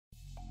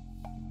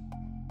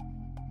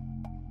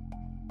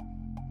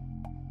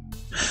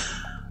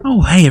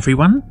Oh, hey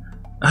everyone.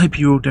 I hope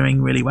you're all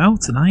doing really well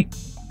tonight.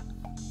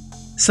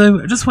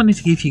 So, I just wanted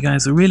to give you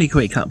guys a really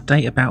quick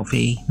update about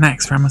the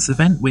Naxx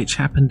event, which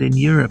happened in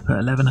Europe at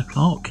 11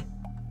 o'clock.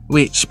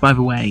 Which, by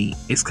the way,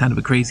 is kind of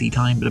a crazy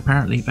time, but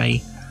apparently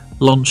they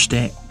launched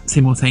it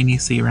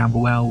simultaneously around the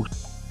world.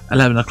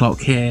 11 o'clock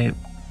here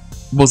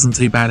wasn't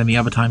too bad in the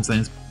other time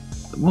zones.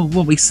 Well,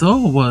 what we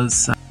saw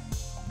was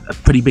a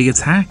pretty big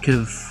attack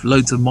of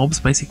loads of mobs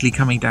basically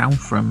coming down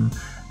from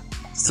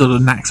sort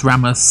of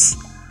Naxx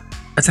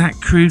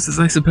attack cruisers,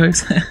 I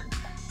suppose.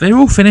 They were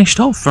all finished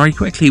off very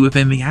quickly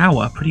within the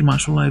hour, pretty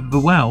much all over the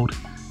world.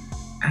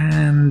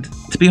 And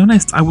to be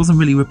honest, I wasn't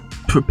really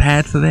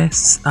prepared for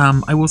this.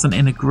 I wasn't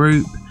in a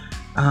group.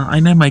 I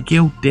know my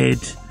guild did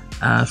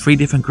 3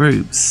 different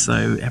groups,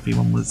 so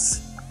everyone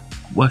was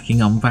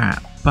working on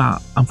that.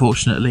 But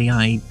unfortunately,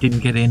 I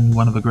didn't get in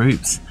one of the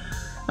groups.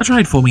 I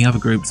tried forming other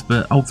groups,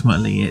 but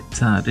ultimately it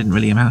didn't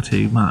really amount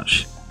to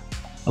much.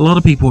 A lot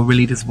of people were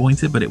really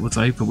disappointed, but it was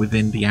over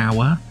within the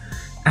hour.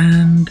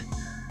 And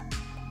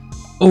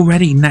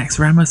already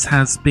Naxx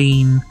has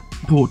been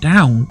brought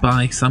down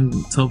by some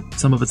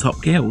of the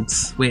top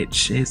guilds,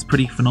 which is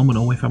pretty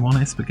phenomenal if I'm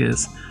honest,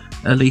 because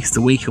at least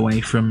a week away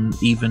from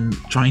even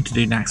trying to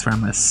do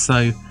Naxx,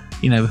 so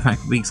you know, the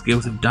fact that these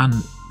guilds have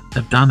done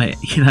it,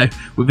 you know,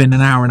 within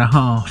an hour and a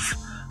half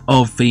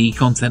of the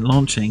content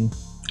launching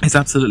is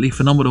absolutely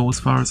phenomenal as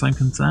far as I'm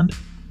concerned.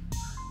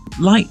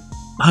 Light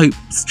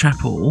Hope's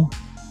Chapel,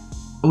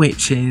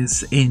 which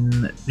is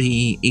in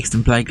the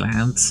Eastern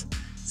Plaguelands,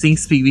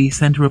 seems to be the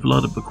centre of a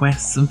lot of the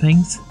quests and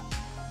things.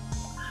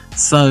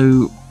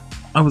 So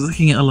I was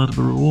looking at a lot of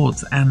the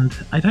rewards, and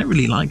I don't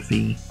really like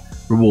the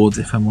rewards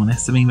if I'm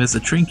honest. I mean, there's a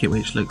trinket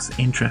which looks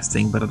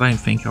interesting, but I don't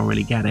think I'll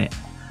really get it.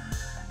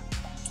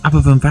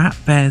 Other than that,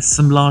 there's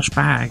some large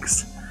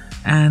bags,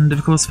 and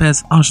of course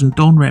there's Argent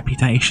Dawn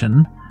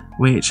Reputation,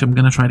 which I'm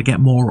going to try to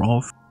get more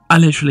of. I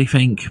literally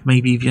think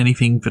maybe the only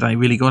thing that I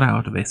really got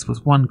out of this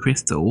was 1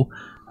 crystal,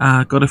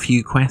 got a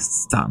few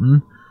quests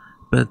done,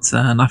 but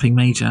nothing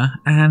major,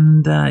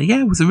 and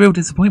yeah, it was a real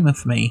disappointment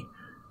for me.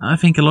 I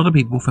think a lot of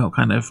people felt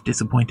kind of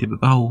disappointed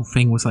that the whole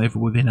thing was over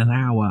within an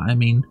hour. I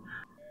mean,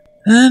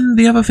 and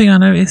the other thing I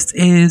noticed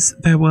is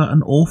there were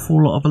an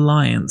awful lot of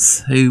Alliance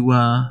who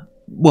were,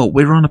 well,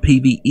 we're on a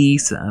PvE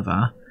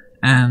server,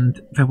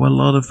 and there were a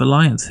lot of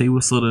Alliance who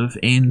were sort of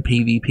in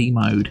PvP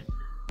mode.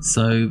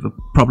 So the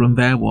problem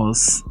there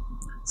was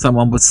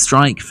someone would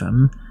strike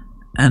them,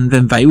 and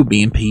then they would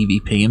be in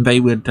PvP, and they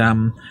would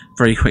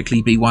very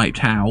quickly be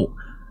wiped out,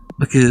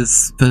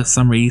 because for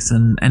some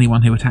reason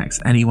anyone who attacks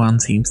anyone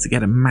seems to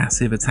get a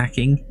massive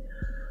attacking.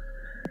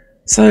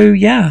 So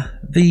yeah,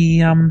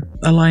 the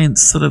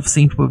Alliance sort of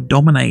seemed to have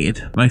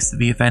dominated most of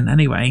the event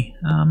anyway.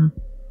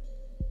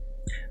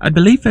 I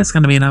believe there's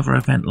going to be another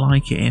event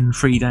like it in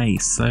 3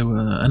 days, so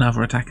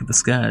another Attack of the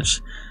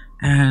Scourge.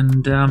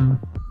 And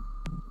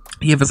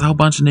yeah, there's a whole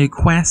bunch of new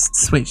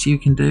quests which you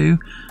can do,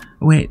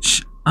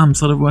 which I'm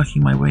sort of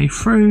working my way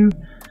through.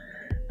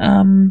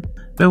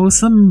 There were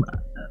some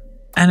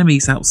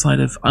enemies outside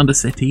of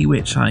Undercity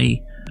which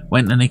I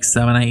went and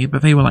exterminated,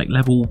 but they were like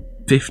level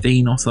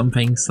 15 or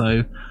something,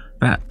 so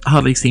that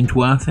hardly seemed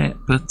worth it.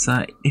 But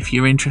if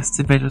you're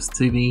interested, they're just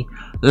to the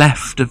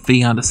left of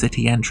the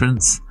Undercity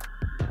entrance.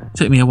 It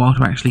took me a while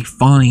to actually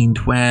find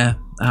where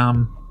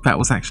that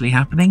was actually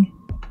happening.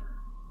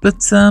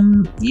 But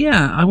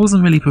yeah, I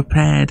wasn't really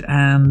prepared,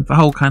 and the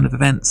whole kind of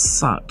event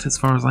sucked as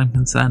far as I'm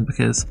concerned,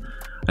 because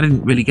I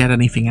didn't really get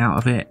anything out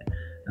of it.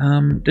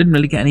 Didn't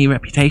really get any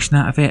reputation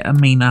out of it. I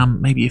mean,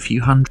 maybe a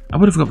few hundred. I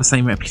would have got the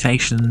same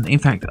reputation, in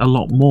fact a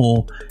lot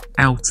more,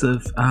 out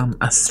of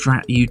a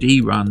Strat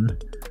UD run,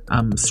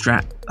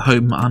 Strat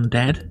Home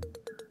Undead.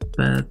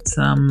 But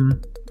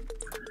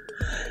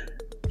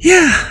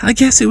yeah, I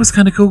guess it was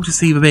kind of cool to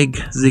see the big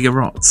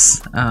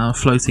ziggurats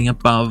floating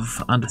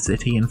above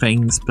Undercity and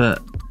things,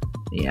 but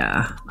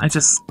yeah, I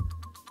just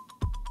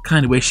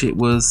kind of wish it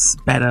was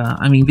better.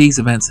 I mean, these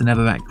events are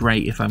never that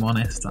great if I'm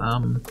honest.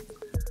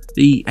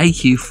 The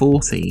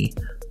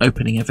AQ40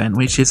 opening event,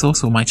 which is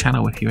also on my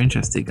channel if you're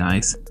interested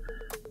guys,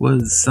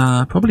 was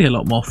probably a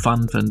lot more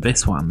fun than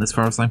this one as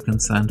far as I'm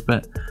concerned,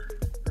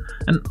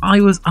 and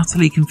I was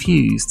utterly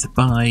confused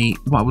by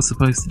what I was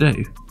supposed to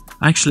do.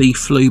 I actually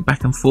flew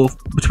back and forth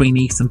between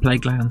Eastern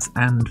Plaguelands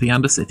and the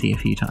Undercity a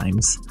few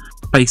times,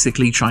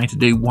 basically trying to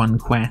do 1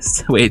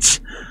 quest,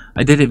 which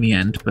I did in the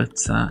end. But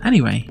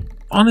anyway,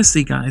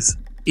 honestly guys,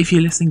 if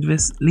you're listening to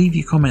this, leave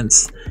your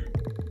comments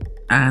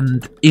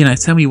and, you know,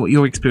 tell me what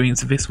your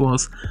experience of this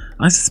was.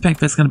 I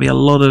suspect there's going to be a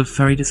lot of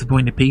very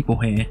disappointed people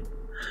here.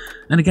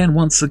 And again,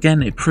 once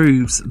again, it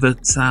proves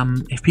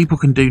that if people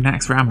can do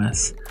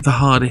Naxx, the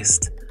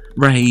hardest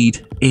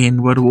raid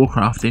in World of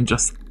Warcraft, in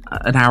just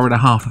an hour and a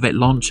half of it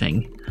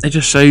launching, it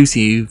just shows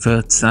you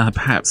that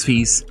perhaps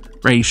these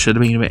raids should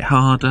have been a bit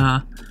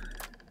harder.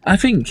 I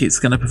think it's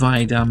going to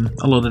provide a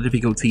lot of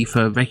difficulty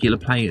for regular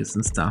players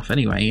and stuff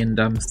anyway, and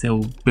I'm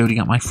still building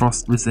up my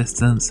frost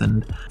resistance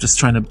and just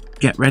trying to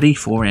get ready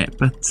for it.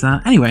 But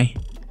anyway,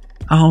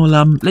 I'll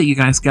let you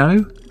guys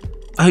go.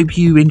 I hope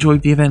you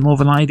enjoyed the event more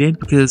than I did,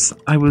 because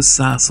I was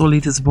sorely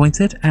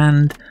disappointed,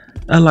 and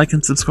like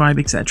and subscribe,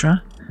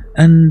 etc.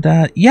 And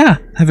yeah,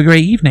 have a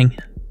great evening.